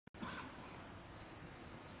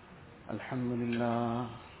الحمد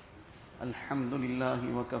لله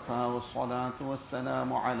وكفى والصلاة والسلام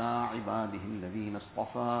على عباده الذين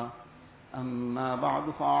اصطفى أما بعد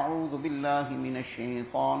فأعوذ بالله من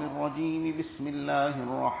الشيطان الرجيم بسم الله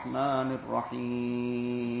الرحمن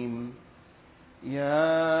الرحيم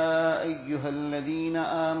يا أيها الذين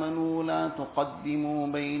آمنوا لا تقدموا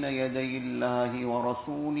بين يدي الله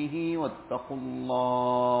ورسوله واتقوا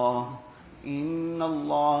الله إن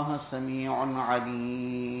الله سميع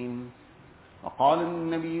عليم وقال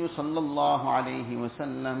النبي صلى الله عليه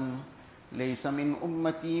وسلم ليس من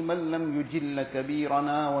أمتي من لم يجل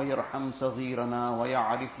كبيرنا ويرحم صغيرنا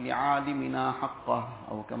ويعرف لعالمنا حقه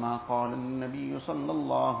أو كما قال النبي صلى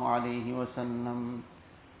الله عليه وسلم.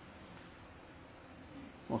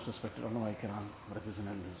 Most respected ulama kiram, brothers and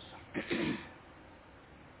elders.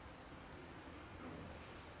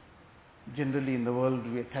 Generally in the world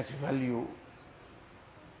we attach value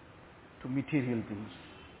to material things.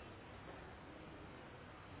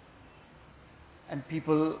 And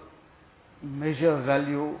people measure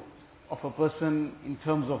value of a person in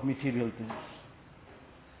terms of material things.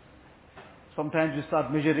 Sometimes we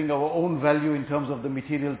start measuring our own value in terms of the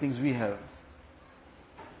material things we have.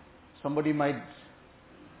 Somebody might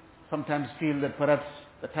sometimes feel that perhaps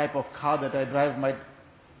the type of car that I drive might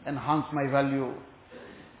enhance my value,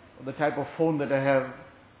 or the type of phone that I have,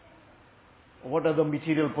 or what other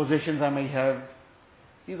material possessions I may have.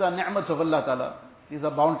 These are ni'mats of Allah Ta'ala. These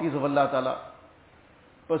are bounties of Allah Ta'ala.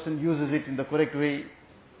 Person uses it in the correct way,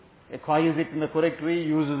 acquires it in the correct way,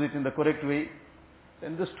 uses it in the correct way,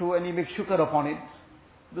 then this too, and he makes shukr upon it,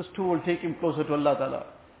 this too will take him closer to Allah Ta'ala.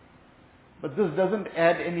 But this doesn't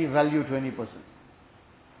add any value to any person.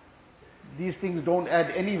 These things don't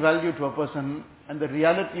add any value to a person, and the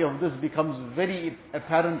reality of this becomes very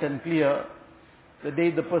apparent and clear the day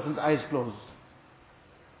the person's eyes close.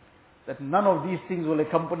 That none of these things will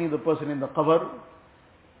accompany the person in the qabr.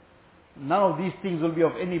 None of these things will be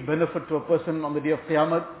of any benefit to a person on the day of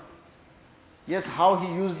Qiyamah. Yes, how he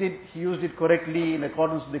used it correctly in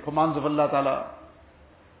accordance with the commands of Allah Ta'ala.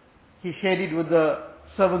 He shared it with the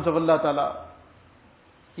servants of Allah Ta'ala.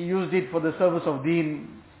 He used it for the service of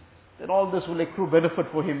deen. Then all this will accrue benefit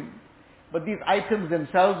for him. But these items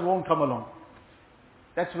themselves won't come along.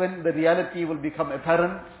 That's when the reality will become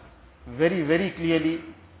apparent very, very clearly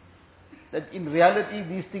that in reality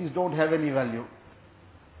these things don't have any value.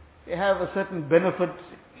 They have a certain benefit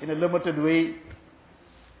in a limited way,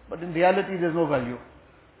 but in reality there's no value.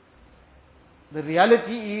 The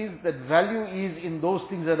reality is that value is in those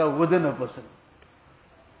things that are within a person.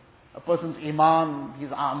 A person's iman,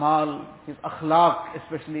 his a'mal, his akhlaq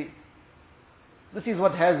especially. This is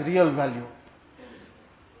what has real value.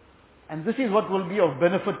 And this is what will be of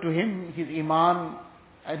benefit to him, his iman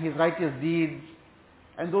and his righteous deeds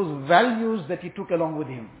and those values that he took along with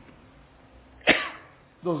him.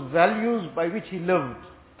 Those values by which he lived.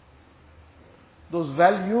 Those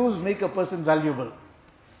values make a person valuable.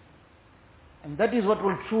 And that is what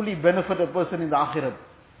will truly benefit a person in the akhirat.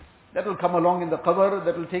 That will come along in the qabr,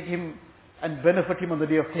 that will take him and benefit him on the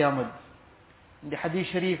day of Qiyamah. In the hadith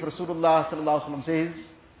sharif, Rasulullah sallallahu alaihi wasallam says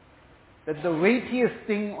that the weightiest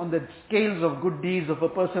thing on the scales of good deeds of a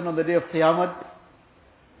person on the day of Qiyamah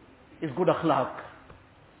is good akhlaq,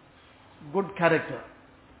 good character.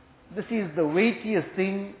 This is the weightiest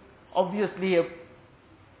thing. Obviously a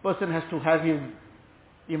person has to have his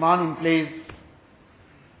iman in place,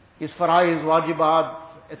 his faraiz, wajibat,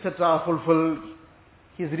 etc. fulfilled,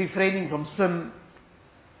 he's refraining from sin.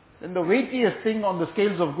 Then the weightiest thing on the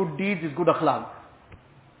scales of good deeds is good akhlaq.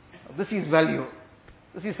 This is value.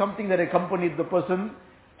 This is something that accompanied the person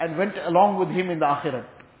and went along with him in the akhirat.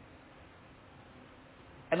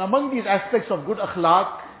 And among these aspects of good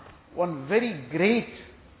akhlaq, one very great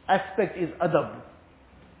aspect is adab,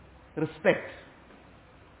 respect.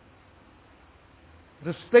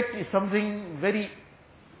 Respect is something very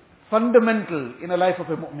fundamental in the life of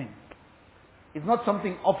a mu'min. It's not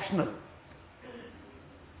something optional.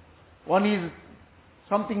 One is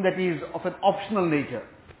something that is of an optional nature.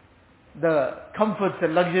 The comforts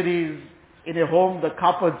and luxuries in a home, the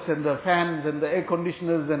carpets and the fans and the air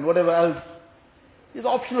conditioners and whatever else, these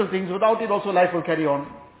are optional things. Without it also life will carry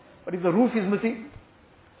on. But if the roof is missing,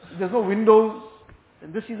 if there's no windows,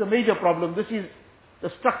 then this is a major problem. This is the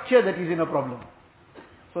structure that is in a problem.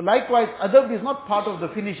 So likewise, adab is not part of the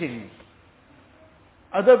finishings.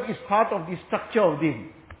 Adab is part of the structure of deen.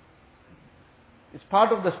 It's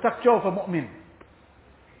part of the structure of a mu'min,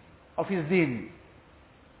 of his deen.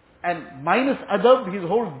 And minus adab, his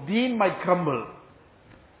whole deen might crumble.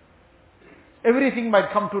 Everything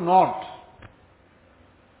might come to naught.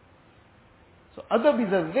 So adab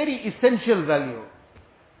is a very essential value.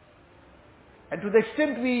 And to the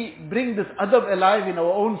extent we bring this adab alive in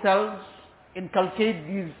our own selves, inculcate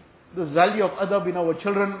this value of adab in our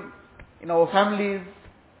children, in our families,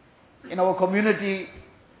 in our community,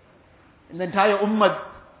 in the entire ummah,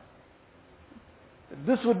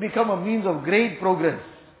 this would become a means of great progress.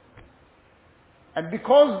 And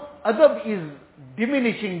because adab is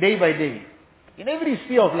diminishing day by day, in every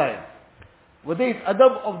sphere of life, whether it's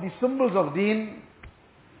adab of the symbols of deen,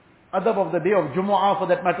 adab of the day of Jumu'ah for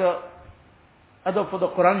that matter, adab for the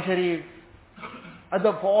Quran Sharif,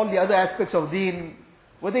 adab for all the other aspects of deen,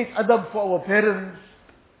 whether it's adab for our parents,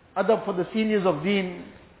 adab for the seniors of deen,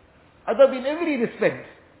 adab in every respect,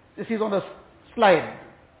 this is on a slide.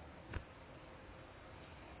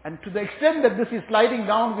 And to the extent that this is sliding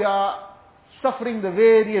down, we are suffering the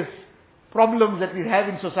various problems that we have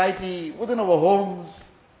in society, within our homes.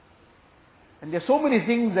 And there are so many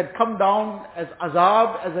things that come down as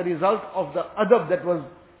azab as a result of the adab that was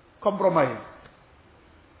compromised.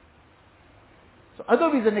 So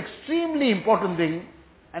adab is an extremely important thing,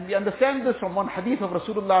 and we understand this from one hadith of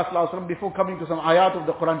Rasulullah sallallahu alaihi wasallam before coming to some ayat of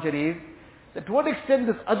the Quran Sharif, that to what extent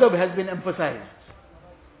this adab has been emphasized.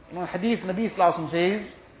 In one hadith, Nabi sallallahu alaihi wasallam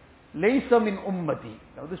says, Laysa min ummati.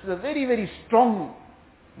 Now this is a very, very strong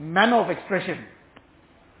manner of expression.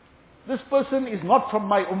 This person is not from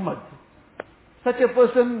my ummah. Such a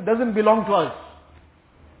person doesn't belong to us.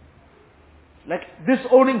 Like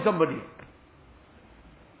disowning somebody.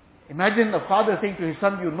 Imagine a father saying to his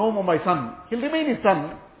son, you no more my son. He'll remain his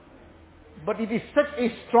son, but it is such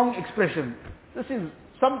a strong expression. This is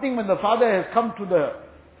something when the father has come to the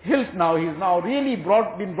hilt now, he's now really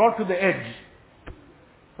been brought to the edge.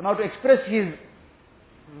 So now to express his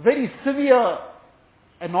very severe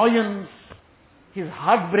annoyance, his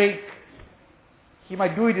heartbreak, he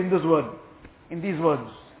might do it in this word, in these words.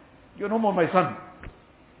 You are no more my son.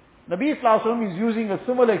 Nabi Sallallahu Alaihi Wasallam is using a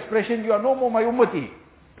similar expression, you are no more my ummati.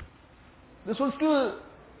 This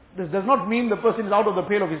does not mean the person is out of the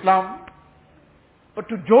pale of Islam, but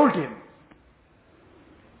to jolt him.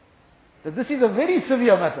 That this is a very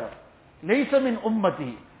severe matter. Laysa min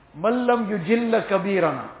ummati, mallam yujilla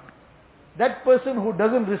kabirana. That person who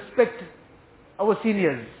doesn't respect our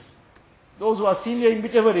seniors, those who are senior in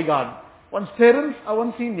whichever regard. One's parents are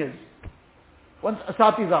one's seniors. One's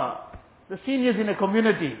asatiza, the seniors in a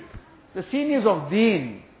community, the seniors of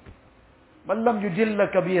deen. Mallam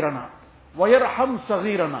yujilla kabirana. وَيَرْحَمْ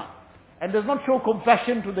صَغِيرَنَا, and does not show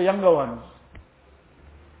compassion to the younger ones.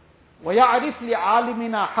 وَيَعْرِفْ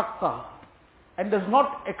لِعَالِمِنَا حَقَّهُ, and does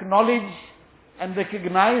not acknowledge and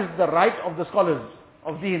recognize the right of the scholars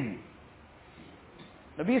of deen.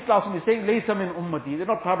 Nabi Sallallahu Alaihi Wasallam is saying, لَيْسَ مِنْ أُمَّتِي, they're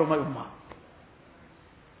not part of my ummah.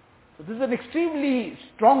 So this is an extremely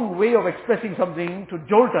strong way of expressing something to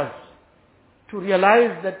jolt us, to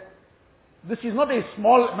realize that this is not a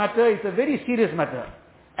small matter, it's a very serious matter.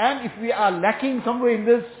 And if we are lacking somewhere in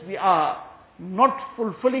this, we are not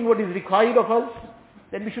fulfilling what is required of us,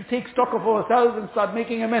 then we should take stock of ourselves and start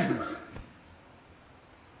making amends.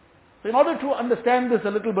 So in order to understand this a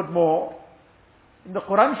little bit more, in the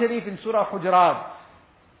Quran Sharif in Surah Hujurat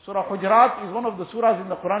is one of the surahs in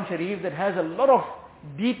the Quran Sharif that has a lot of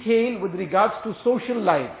detail with regards to social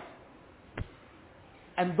life.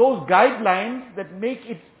 And those guidelines that make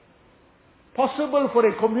it possible for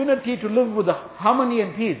a community to live with harmony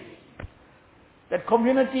and peace. That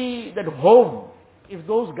community, that home, if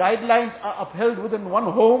those guidelines are upheld within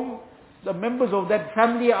one home, the members of that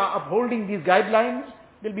family are upholding these guidelines,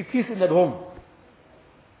 there will be peace in that home.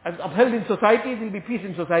 As upheld in society, there will be peace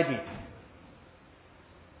in society.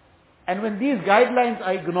 And when these guidelines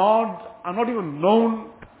are ignored, are not even known,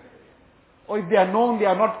 or if they are known, they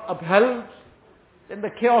are not upheld, then the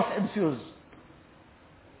chaos ensues.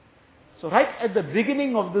 So right at the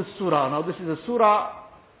beginning of this surah, now this is a surah,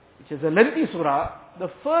 which is a lengthy surah,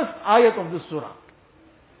 the first ayat of this surah.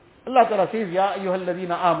 Allah Ta'ala says, Ya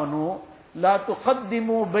ayyuhalladhina amanu, la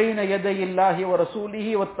tuqaddimu bayna yaday Allahi wa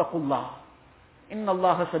rasulihi wattaqullah. Inna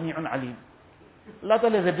Allaha sami'un alim. Allah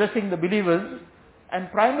Ta'ala is addressing the believers,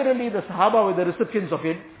 and primarily the Sahaba were the recipients of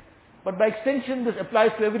it, but by extension this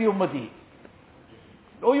applies to every ummati.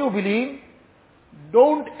 Though you believe,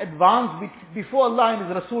 don't advance before Allah and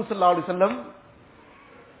His Rasul sallallahu alaihi wasallam,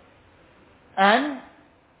 and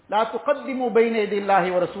la tuqaddimu bayna yaday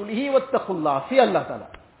Allahi wa rasulihi wattaqullah. Fear Allah Ta'ala.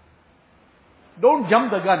 Don't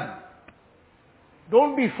jump the gun.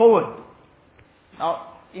 Don't be forward.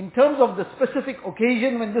 Now, in terms of the specific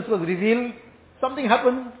occasion when this was revealed, something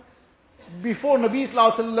happened before Nabi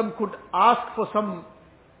sallallahu alaihi wasallam could ask for some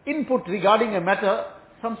input regarding a matter.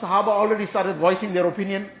 Some Sahaba already started voicing their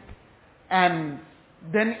opinion. And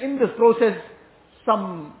then in this process,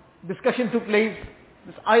 some discussion took place.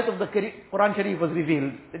 this ayat of the Quran Sharif was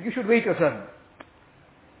revealed, that you should wait your turn.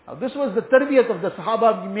 Now this was the tarbiyat of the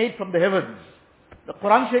Sahaba we made from the heavens. The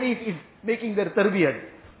Quran Sharif is making their tarbiyat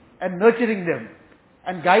and nurturing them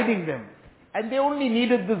and guiding them. And they only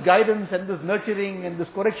needed this guidance and this nurturing and this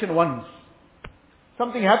correction once.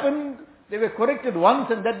 Something happened, they were corrected once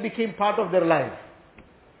and that became part of their life.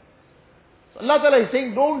 So Allah Ta'ala is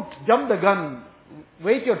saying, don't jump the gun,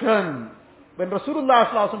 wait your turn. When Rasulullah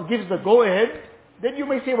Sallallahu Alaihi Wasallam gives the go ahead, then you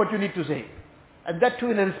may say what you need to say. And that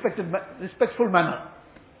too in a respectful manner.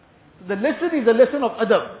 The lesson is a lesson of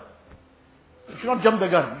adab. You should not jump the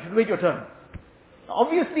gun, you should wait your turn. Now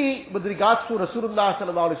obviously, with regards to Rasulullah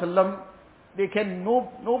Sallallahu Alaihi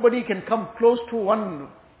Wasallam, nobody can come close to one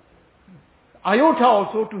iota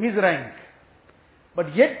also to his rank.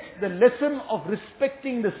 But yet, the lesson of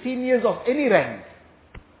respecting the seniors of any rank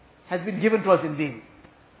has been given to us indeed.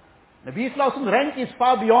 Nabi Islam's rank is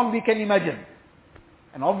far beyond we can imagine.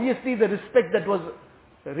 And obviously the respect that was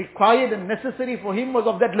required and necessary for him was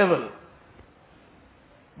of that level.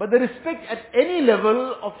 But the respect at any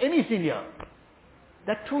level of any senior,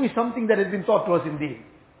 that too is something that has been taught to us indeed.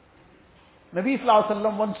 Nabi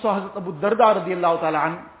Sallallahu once saw Hazrat Abu Darda radiallahu ta'ala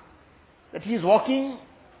an, that he is walking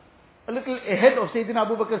a little ahead of Sayyidina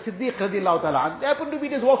Abu Bakr Siddiq radiallahu ta'ala an. They happened to be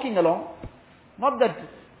just walking along. Not that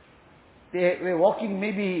they were walking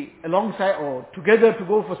maybe alongside or together to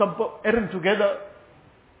go for some errand together.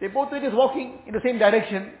 They both were just walking in the same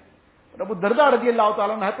direction. But Abu Darda radiallahu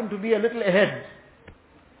ta'ala an happened to be a little ahead.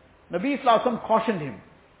 Nabi Sallallahu cautioned him.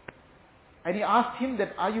 And he asked him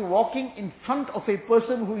that, are you walking in front of a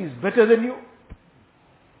person who is better than you?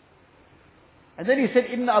 And then he said,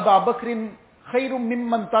 Inna Aba Bakrin khayrum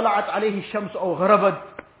mimman tala'at alayhi shams aw gharabat.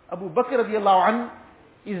 Abu Bakr radiallahu an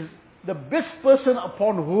is the best person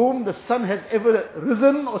upon whom the sun has ever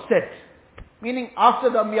risen or set. Meaning after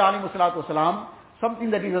the Anbiya alayhi salatu wasalam, something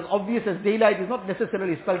that is as obvious as daylight is not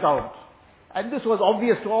necessarily spelled out. And this was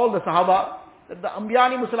obvious to all the Sahaba, that the Anbiya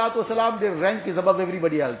alayhi salatu wasalam, their rank is above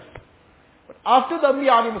everybody else. But after the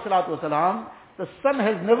Anbiya alayhi salatu wasalam, the sun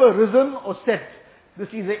has never risen or set. This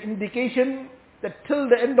is an indication that till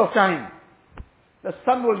the end of time, the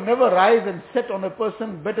sun will never rise and set on a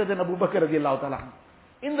person better than Abu Bakr radiallahu ta'ala.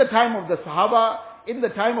 In the time of the Sahaba, in the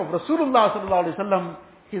time of Rasulullah sallallahu alaihi wasallam,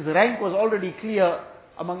 his rank was already clear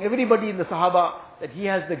among everybody in the Sahaba that he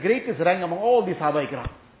has the greatest rank among all the Sahaba Ikram.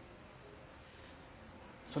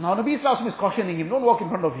 So now Nabi Sallallahu Alaihi Wasallam is cautioning him, don't walk in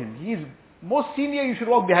front of him. He is most senior, you should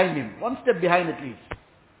walk behind him. One step behind at least.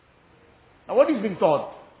 Now what is being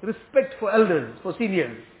taught? Respect for elders, for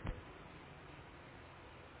seniors.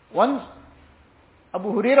 Once Abu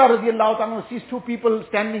Hurairah radiallahu ta'ala sees two people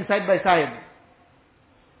standing side by side.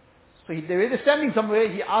 So they were standing somewhere,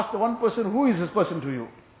 he asked the one person, who is this person to you?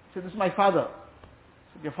 He said, this is my father.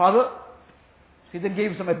 He said, your father? So he then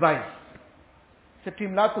gave him some advice. He said to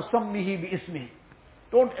him, La tusammihi bi ismi.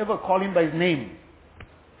 Don't ever call him by his name.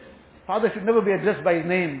 Father should never be addressed by his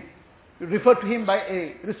name. You refer to him by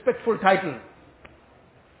a respectful title.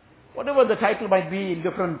 Whatever the title might be in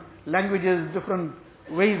different languages, different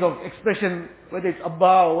ways of expression, whether it's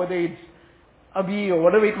Abba or whether it's Abi or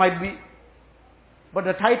whatever it might be. But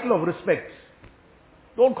the title of respect.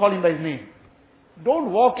 Don't call him by his name.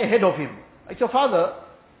 Don't walk ahead of him. Like your father,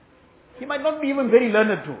 he might not be even very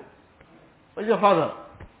learned too. But he's your father.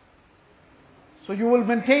 So you will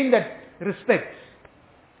maintain that respect.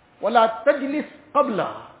 وَلَا تَجْلِسْ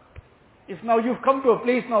قَبْلَهُ. If now you've come to a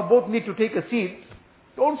place, now both need to take a seat,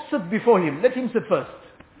 don't sit before him, let him sit first.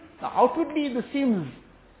 Now outwardly this seems,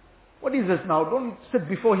 what is this now? Don't sit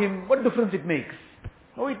before him, what difference it makes?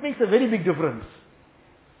 No, it makes a very big difference.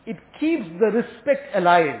 It keeps the respect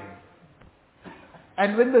alive.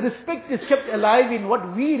 And when the respect is kept alive in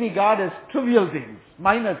what we regard as trivial things,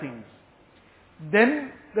 minor things,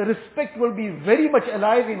 then the respect will be very much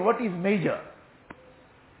alive in what is major.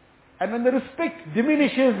 And when the respect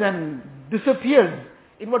diminishes and disappears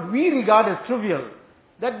in what we regard as trivial,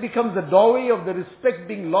 that becomes the doorway of the respect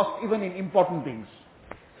being lost even in important things.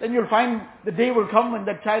 Then you'll find the day will come when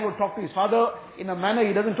that child will talk to his father in a manner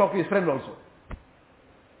he doesn't talk to his friend also.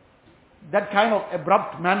 That kind of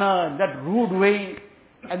abrupt manner and that rude way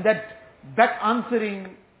and that back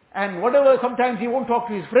answering and whatever, sometimes he won't talk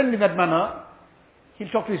to his friend in that manner, he'll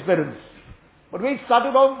talk to his parents. But when it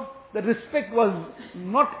started off, the respect was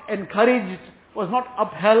not encouraged, was not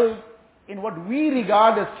upheld in what we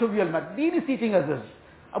regard as trivial matter. Deen is teaching us this.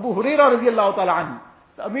 Abu Hurairah radiallahu ta'ala anhu,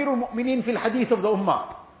 the Amirul Mu'mineen fil Hadith of the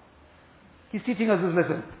Ummah, he's teaching us this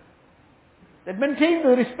lesson. That maintain the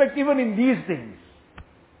respect even in these things.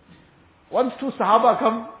 Once two Sahaba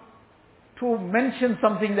come to mention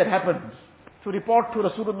something that happens. to report to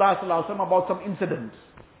Rasulullah sallallahu alaihi wasallam about some incidents.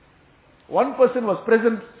 One person was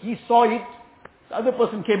present, he saw it, the other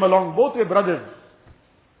person came along, both were brothers.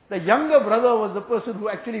 The younger brother was the person who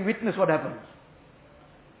actually witnessed what happened.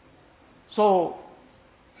 So,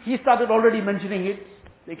 he started already mentioning it.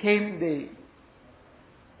 They came, they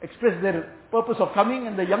expressed their purpose of coming,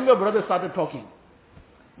 and the younger brother started talking.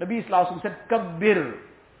 Nabi sallallahu alaihi wasallam said, Kabbir,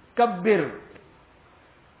 Kabbir.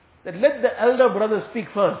 That let the elder brother speak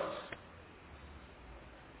first.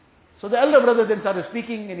 So the elder brother then started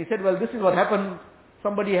speaking, and he said, well, this is what happened.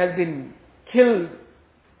 Somebody has been killed.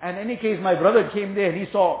 And in any case, my brother came there and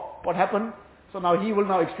he saw what happened. So now he will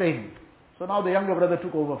now explain. So now the younger brother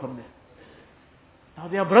took over from there. Now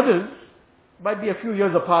they are brothers, might be a few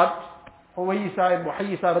years apart. Huwayisa and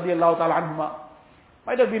Muhayyisa radiallahu ta'ala anhuma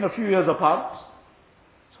might have been a few years apart.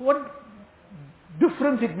 So what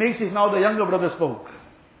difference it makes is now the younger brother spoke.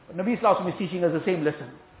 But Nabi sallallahu alaihi wasallam is teaching us the same lesson.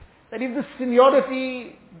 That if this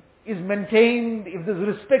seniority is maintained, if this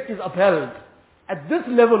respect is upheld, at this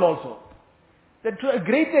level also, that to a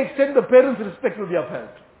greater extent the parents' respect will be upheld.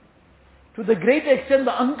 To the greater extent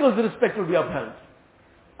the uncle's respect will be upheld.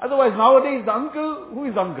 Otherwise nowadays the uncle, who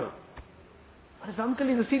is uncle? His uncle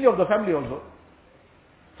is the senior of the family also.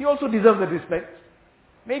 He also deserves that respect.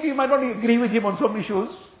 Maybe you might not agree with him on some issues,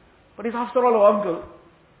 but he's after all our uncle.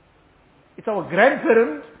 It's our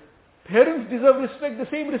grandparent. Parents deserve respect, the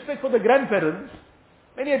same respect for the grandparents.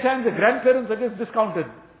 Many a times the grandparents are just discounted.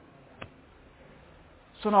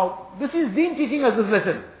 So now, this is Deen teaching us this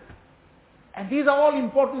lesson. And these are all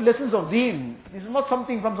important lessons of Deen. This is not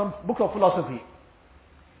something from some book of philosophy.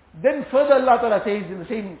 Then further Allah Ta'ala says in the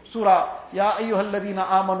same surah, Ya ayyuhalladhina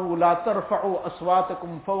amanu la tarfa'u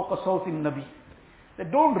aswatakum fawqa sawtin nabi.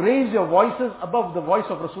 That don't raise your voices above the voice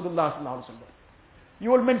of Rasulullah sallallahu alaihi wasallam.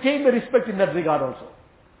 You will maintain the respect in that regard also.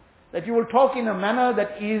 That you will talk in a manner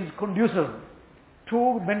that is conducive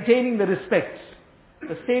to maintaining the respect.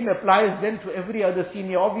 The same applies then to every other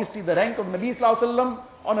senior. Obviously the rank of Nabi sallallahu alaihi wasallam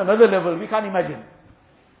on another level, we can't imagine.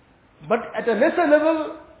 But at a lesser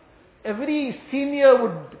level, every senior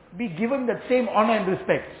would be given that same honor and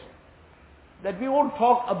respect. That we won't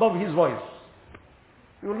talk above his voice.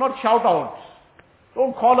 We will not shout out.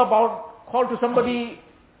 Don't call to somebody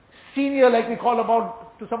senior like we call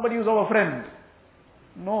about to somebody who's our friend.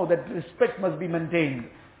 No, that respect must be maintained.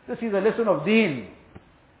 This is a lesson of Deen.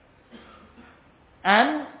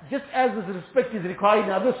 And just as this respect is required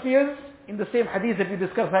in other spheres, in the same hadith that we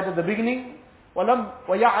discussed right at the beginning,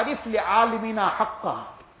 وَيَعْرِفْ لِعَالِمِنَا حَقَّهِ,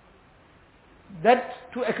 that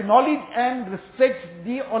to acknowledge and respect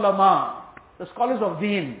the ulama, the scholars of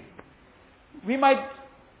Deen. We might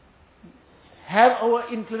have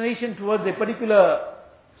our inclination towards a particular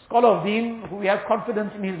scholar of Deen who we have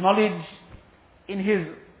confidence in his knowledge, in his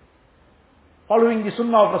following the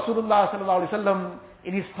sunnah of Rasulullah sallallahu alaihi wasallam,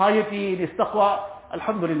 in his piety, in his taqwa.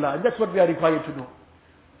 Alhamdulillah. And that's what we are required to do.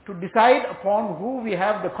 To decide upon who we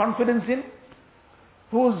have the confidence in,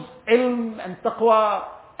 whose ilm and taqwa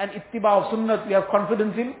and ittiba of sunnah we have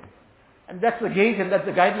confidence in, and that's the gauge and that's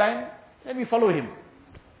the guideline, then we follow him.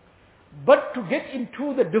 But to get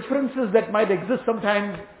into the differences that might exist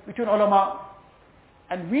sometimes between ulama,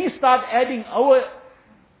 and we start adding our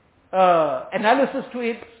analysis to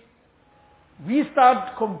it, we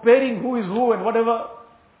start comparing who is who and whatever,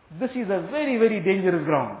 this is a very, very dangerous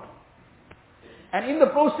ground. And in the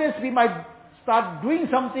process we might start doing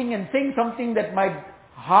something and saying something that might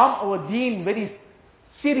harm our deen very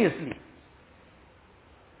seriously.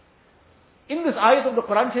 In this ayat of the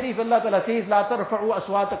Quran Sharif, Allah Ta'ala says, La tarfa'u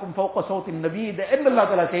aswatakum fawqa sawtin nabi. The end Allah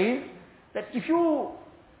Ta'ala says, that if you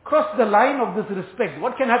cross the line of this respect,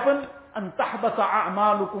 what can happen? An tahbata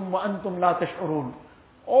a'malukum wa antum la tash'urun.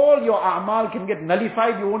 All your a'mal can get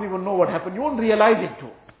nullified, you won't even know what happened, you won't realize it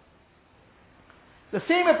too. The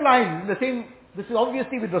same applies, this is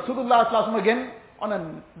obviously with Rasulullah sallallahu alaihi wasallam again, on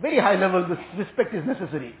a very high level, this respect is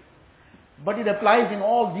necessary. But it applies in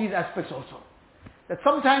all these aspects also. That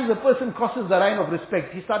sometimes a person crosses the line of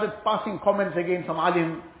respect. He started passing comments against some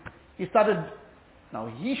alim.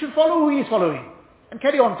 Now he should follow who he is following. And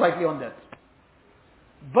carry on slightly on that.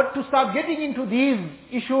 But to start getting into these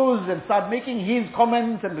issues and start making his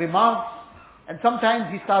comments and remarks, and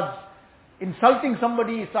sometimes he starts insulting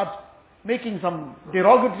somebody, he starts making some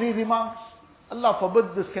derogatory remarks, Allah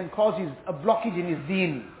forbid, this can cause a blockage in his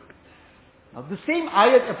deen. Now the same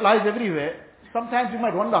ayat applies everywhere. Sometimes you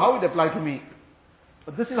might wonder how it applied to me.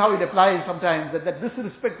 But this is how it applies sometimes, that this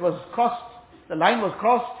respect was crossed, the line was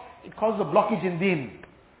crossed, it caused a blockage in deen.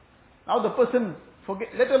 Now the person,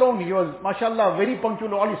 let alone he was, mashallah, very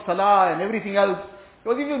punctual, all his salah and everything else. He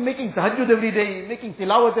was even making tahajjud every day, making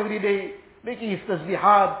tilawat every day, making his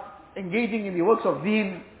tasbihat, engaging in the works of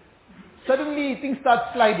deen, suddenly things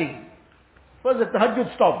start sliding. First the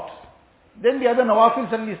tahajjud stopped. Then the other nawafil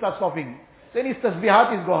suddenly start stopping. Then his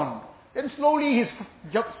tasbihat is gone. Then slowly his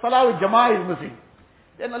salah with jama'ah is missing.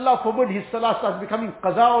 Then Allah forbid his salah starts becoming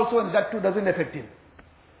qaza also, and that too doesn't affect him.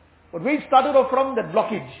 But where it started off from, that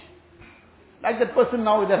blockage. Like that person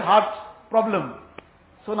now with that heart problem.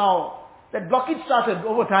 So now, that blockage started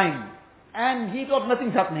over time. And he thought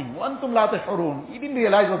nothing's happening. وَأَنْتُمْ لَا تَشْعُرُونَ. He didn't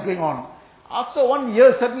realize what's going on. After 1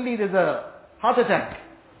 year, suddenly there's a heart attack.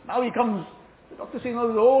 Now he comes, the doctor saying, oh,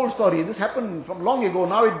 this is an old story. This happened from long ago.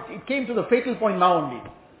 Now it came to the fatal point now only.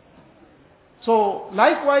 So,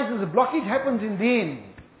 likewise, as a blockage happens in deen,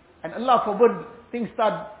 and Allah forbid, things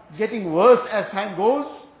start getting worse as time goes,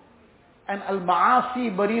 and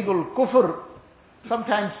al-ma'asi baridul kufr,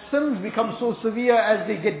 sometimes sins become so severe as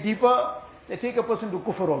they get deeper, they take a person to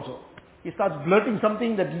kufr also. He starts blurting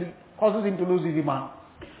something that causes him to lose his iman.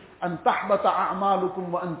 أَن تَحْبَطَ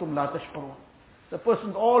أَعْمَالُكُمْ وَأَنْتُمْ لَا تَشْعُرُونَ. The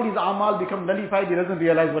person, all his amal become nullified, he doesn't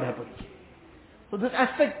realize what happened. So this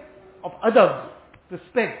aspect of adab,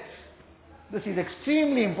 respect, this is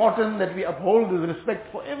extremely important, that we uphold this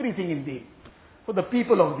respect for everything in deen, for the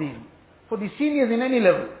people of deen, for the seniors in any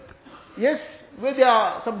level. Yes, where there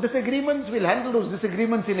are some disagreements, we'll handle those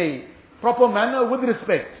disagreements in a proper manner with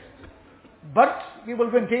respect. But we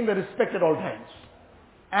will maintain the respect at all times.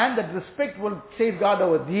 And that respect will safeguard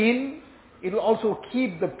our deen. It will also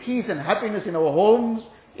keep the peace and happiness in our homes,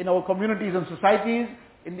 in our communities and societies,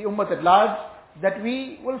 in the ummah at large, that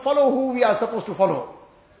we will follow who we are supposed to follow.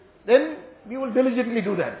 Then we will diligently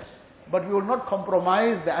do that. But we will not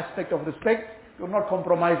compromise the aspect of respect. We will not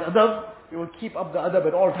compromise adab. We will keep up the adab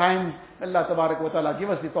at all times. Allah tabarak wa ta'ala give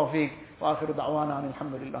us the tawfiq. Wa akhiru da'wana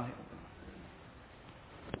alhamdulillah.